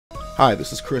Hi,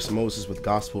 this is Chris Moses with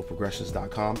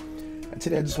GospelProgressions.com, and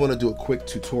today I just want to do a quick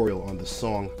tutorial on the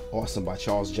song Awesome by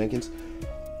Jenkins.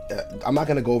 I'm not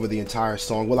going to go over the entire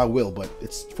song. Well, I will, but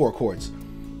it's 4 chords,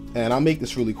 and I'll make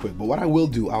this really quick. But what I will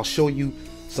do, I'll show you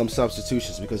some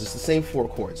substitutions because it's the same 4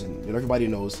 chords, and everybody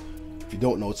knows. If you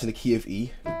don't know, it's in the key of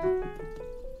E.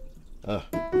 All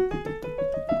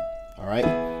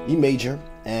right, E major,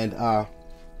 and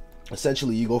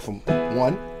essentially you go from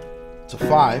 1 to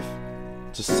 5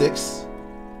 to 6,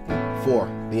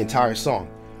 4, the entire song.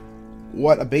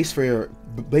 What a bass player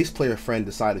friend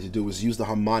decided to do was use the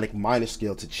harmonic minor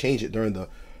scale to change it during the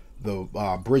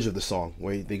bridge of the song,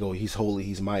 where they go, he's holy,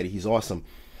 he's mighty, he's awesome.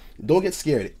 Don't get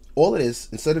scared. All it is,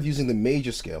 instead of using the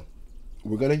major scale,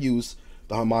 we're going to use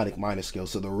the harmonic minor scale.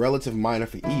 So the relative minor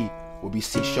for E will be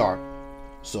C sharp.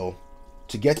 So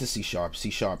to get to C sharp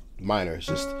minor is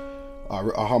just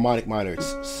a harmonic minor.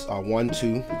 It's 1,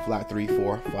 2, flat 3,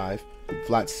 4, 5,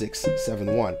 flat 6,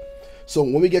 7, 1. So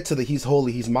when we get to the he's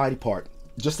holy, he's mighty part,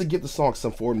 just to give the song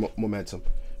some forward momentum,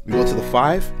 we go to the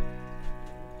 5,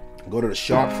 go to the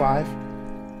sharp 5,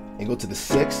 and go to the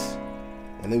 6,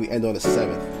 and then we end on the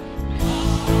 7th.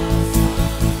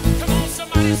 Come on,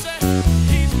 somebody say,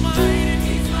 he's mighty,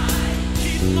 he's mighty,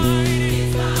 he's mighty,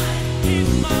 he's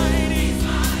mighty, he's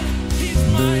mighty, he's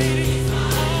mighty, he's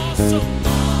awesome.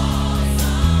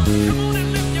 Come on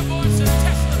and lift your voice and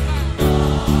testify.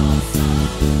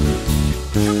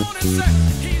 Come on and say,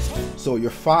 he's holy. So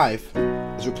your 5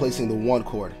 is replacing the 1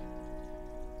 chord,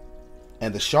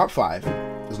 and the sharp 5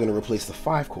 is going to replace the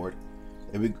 5 chord,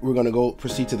 and we're going to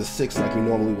proceed to the 6 like we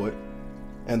normally would,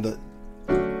 and the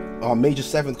major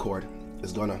 7th chord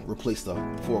is going to replace the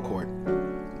 4 chord,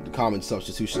 the common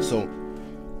substitution. So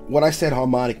when I said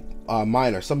harmonic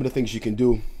minor, some of the things you can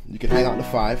do, you can hang out in the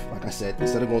 5, like I said,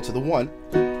 instead of going to the 1,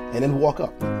 and then walk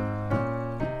up,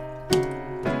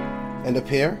 end up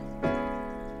here,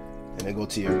 and then go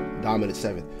to your dominant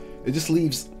 7th. It just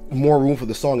leaves more room for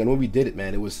the song, and when we did it,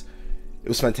 man, it was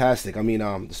fantastic. I mean,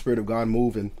 the Spirit of God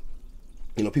moved, and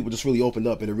people just really opened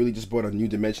up, and it really just brought a new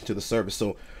dimension to the service.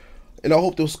 So, and I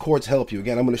hope those chords help you.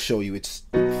 Again, I'm going to show you. It's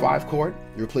 5 chord.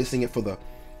 You're replacing it for the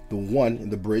 1 in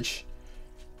the bridge.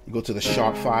 You go to the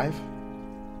sharp 5,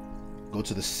 go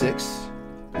to the 6,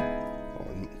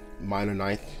 minor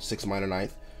 9th, 6 minor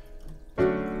 9th,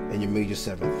 and your major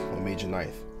 7th or major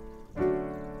 9th.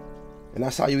 And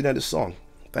that's how you would end the song.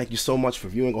 Thank you so much for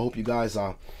viewing. I hope you guys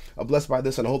are blessed by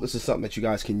this, and I hope this is something that you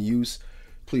guys can use.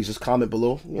 Please just comment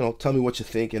below. Tell me what you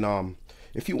think, and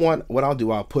if you want, what I'll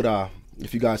do, I'll put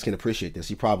if you guys can appreciate this,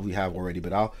 you probably have already,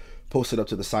 but I'll post it up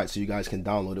to the site so you guys can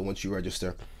download it once you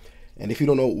register. And if you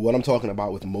don't know what I'm talking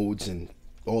about with modes and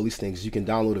all these things, you can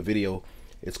download a video.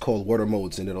 It's called What Are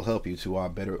Modes, and it'll help you to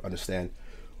better understand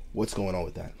what's going on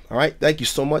with that. All right, thank you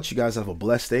so much. You guys have a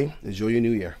blessed day. Enjoy your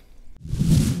new year.